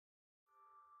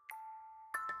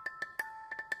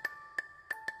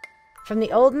From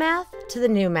the old math to the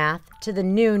new math to the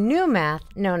new math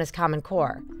known as Common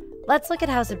Core, let's look at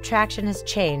how subtraction has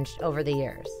changed over the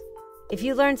years. If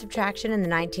you learned subtraction in the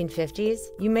 1950s,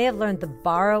 you may have learned the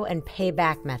borrow and pay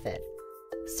back method.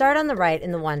 Start on the right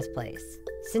in the ones place.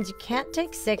 Since you can't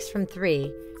take 6 from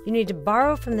 3, you need to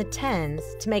borrow from the tens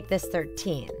to make this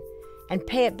 13, and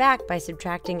pay it back by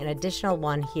subtracting an additional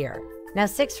 1 here. Now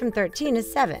 6 from 13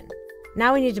 is 7.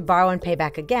 Now we need to borrow and pay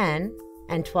back again,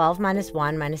 and 12 minus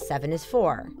 1 minus 7 is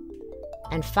 4.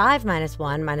 And 5 minus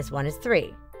 1 minus 1 is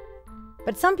 3.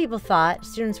 But some people thought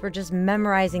students were just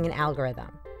memorizing an algorithm.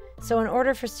 So in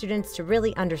order for students to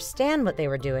really understand what they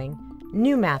were doing,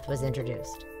 new math was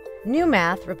introduced. New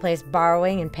math replaced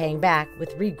borrowing and paying back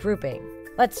with regrouping.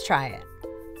 Let's try it.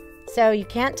 So you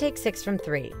can't take 6 from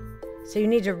 3. So you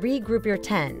need to regroup your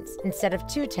tens. Instead of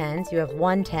 2 tens, you have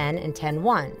 1 10 and 10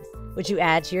 ones, which you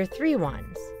add to your 3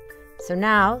 ones. So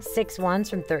now 6 ones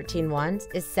from 13 ones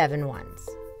is 7 ones.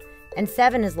 And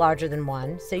 7 is larger than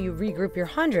 1, so you regroup your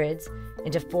hundreds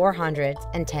into 4 hundreds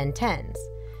and 10 tens.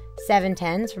 7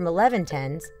 tens from 11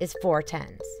 tens is 4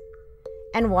 tens.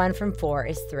 And 1 from 4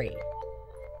 is 3.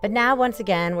 But now, once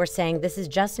again, we're saying this is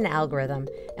just an algorithm,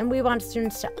 and we want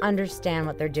students to understand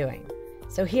what they're doing.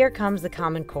 So here comes the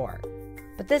Common Core.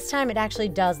 But this time it actually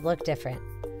does look different.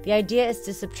 The idea is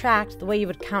to subtract the way you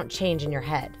would count change in your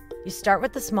head. You start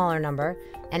with the smaller number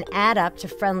and add up to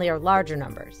friendlier, larger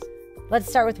numbers. Let's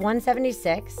start with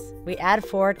 176. We add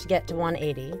 4 to get to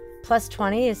 180. Plus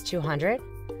 20 is 200.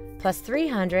 Plus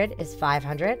 300 is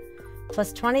 500.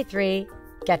 Plus 23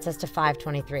 gets us to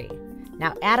 523.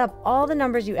 Now add up all the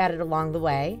numbers you added along the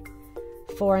way.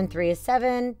 4 and 3 is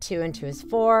 7, 2 and 2 is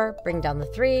 4, bring down the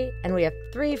 3, and we have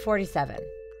 347.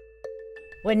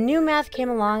 When new math came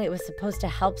along, it was supposed to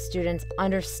help students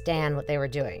understand what they were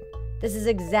doing. This is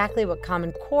exactly what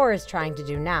Common Core is trying to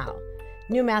do now.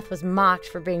 New math was mocked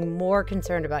for being more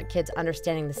concerned about kids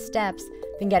understanding the steps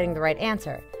than getting the right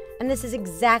answer, and this is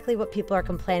exactly what people are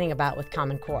complaining about with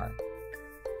Common Core.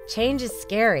 Change is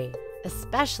scary,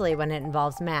 especially when it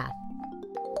involves math.